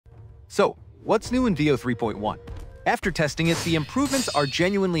So, what's new in Veo 3.1? After testing it, the improvements are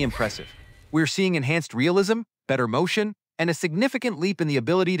genuinely impressive. We're seeing enhanced realism, better motion, and a significant leap in the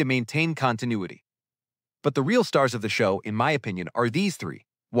ability to maintain continuity. But the real stars of the show, in my opinion, are these three.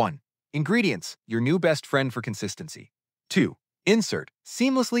 1. Ingredients, your new best friend for consistency. 2. Insert,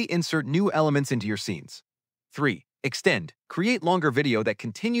 seamlessly insert new elements into your scenes. 3. Extend, create longer video that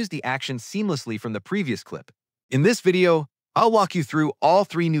continues the action seamlessly from the previous clip. In this video, I'll walk you through all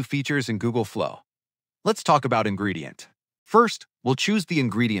three new features in Google Flow. Let's talk about ingredient. First, we'll choose the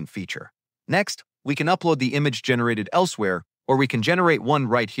ingredient feature. Next, we can upload the image generated elsewhere, or we can generate one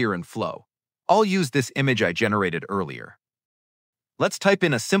right here in Flow. I'll use this image I generated earlier. Let's type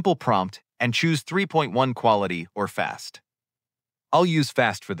in a simple prompt and choose 3.1 quality or fast. I'll use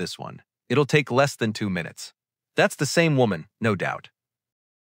fast for this one. It'll take less than 2 minutes. That's the same woman, no doubt.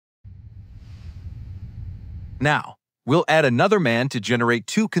 Now, we'll add another man to generate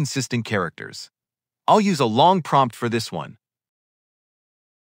 2 consistent characters. I'll use a long prompt for this one.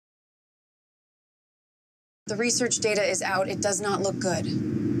 The research data is out. It does not look good.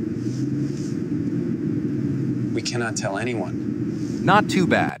 We cannot tell anyone. Not too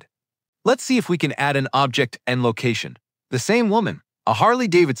bad. Let's see if we can add an object and location. The same woman, a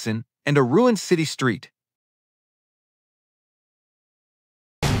Harley-Davidson, and a ruined city street.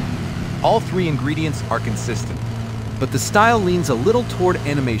 All three ingredients are consistent, but the style leans a little toward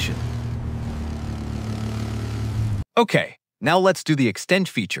animation. Okay, now let's do the extend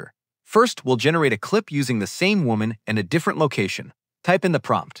feature. First, we'll generate a clip using the same woman and a different location. Type in the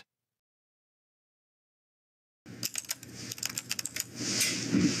prompt.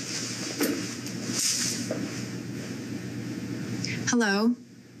 Hello.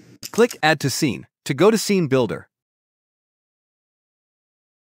 Click Add to Scene to go to Scene Builder.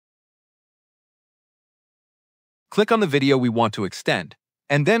 Click on the video we want to extend,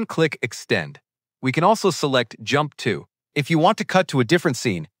 and then click Extend. We can also select Jump to if you want to cut to a different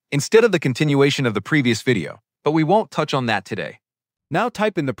scene instead of the continuation of the previous video, but we won't touch on that today. Now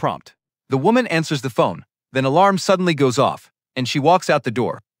type in the prompt. The woman answers the phone, then alarm suddenly goes off, and she walks out the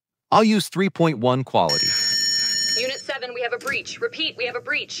door. I'll use 3.1 quality. Unit 7, we have a breach. Repeat, we have a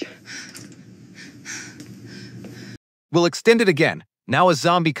breach. We'll extend it again. Now a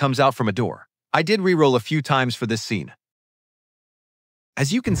zombie comes out from a door. I did reroll a few times for this scene.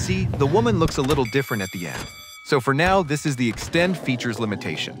 As you can see, the woman looks a little different at the end. So for now, this is the extend features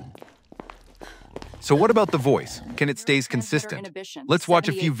limitation. So what about the voice? Can it stay consistent? Let's watch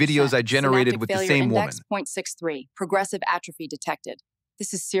a few videos I generated with the same woman. 0.63, progressive atrophy detected.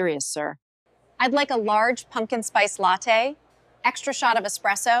 This is serious, sir. I'd like a large pumpkin spice latte, extra shot of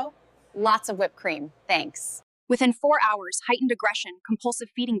espresso, lots of whipped cream. Thanks. Within 4 hours, heightened aggression, compulsive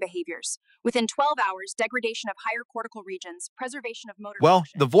feeding behaviors. Within 12 hours, degradation of higher cortical regions, preservation of motor Well,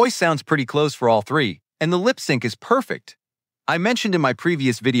 function. the voice sounds pretty close for all three, and the lip sync is perfect. I mentioned in my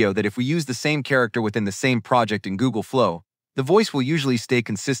previous video that if we use the same character within the same project in Google Flow, the voice will usually stay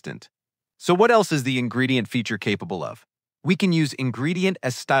consistent. So what else is the ingredient feature capable of? We can use ingredient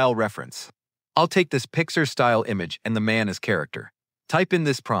as style reference. I'll take this Pixar style image and the man as character. Type in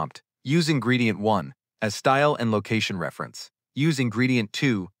this prompt. Use ingredient 1 as style and location reference. Use ingredient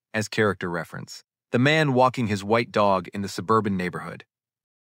 2 as character reference. The man walking his white dog in the suburban neighborhood.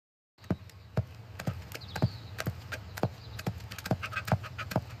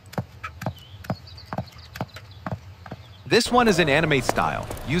 This one is in anime style,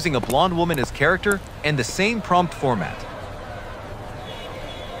 using a blonde woman as character and the same prompt format.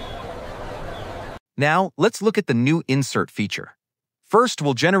 Now, let's look at the new insert feature. First,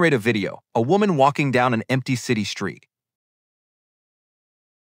 we'll generate a video, a woman walking down an empty city street.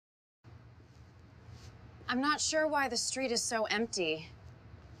 I'm not sure why the street is so empty.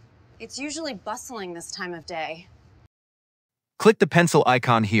 It's usually bustling this time of day. Click the pencil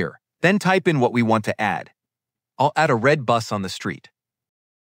icon here, then type in what we want to add. I'll add a red bus on the street.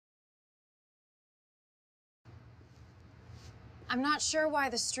 I'm not sure why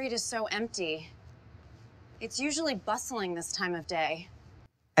the street is so empty. It's usually bustling this time of day.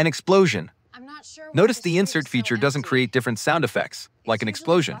 An explosion. I'm not sure why Notice the street insert is so feature doesn't empty. create different sound effects, like an It's usually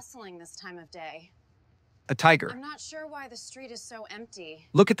explosion. Bustling this time of day. A tiger. I'm not sure why the street is so empty.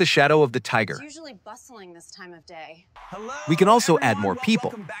 Look at the shadow of the tiger. It's usually bustling this time of day. Hello, We can also add everyone. more people.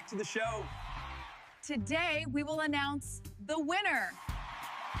 Welcome back to the show. Today, we will announce the winner.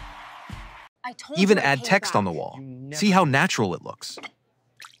 I told Even you I add came text on the back. wall. See how natural it looks.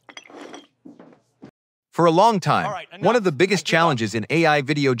 For a long time, All right, enough. one of the biggest I give up. challenges in AI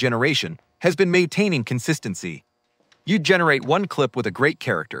video generation has been maintaining consistency. You generate one clip with a great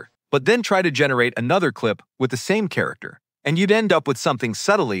character, but then try to generate another clip with the same character. and you'd end up with something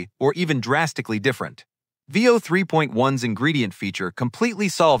subtly or even drastically different. Veo 3.1's ingredient feature completely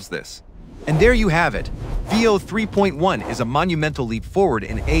solves this. And there you have it. Veo 3.1 is a monumental leap forward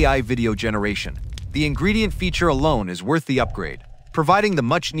in AI video generation. The ingredient feature alone is worth the upgrade, providing the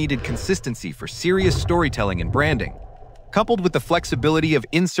much-needed consistency for serious storytelling and branding. Coupled with the flexibility of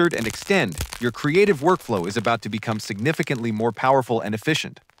insert and extend, your creative workflow is about to become significantly more powerful and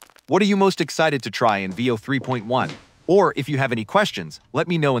efficient. What are you most excited to try in Veo 3.1? Or if you have any questions, let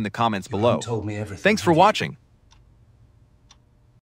me know in the comments below. Told me everything. Thanks for watching.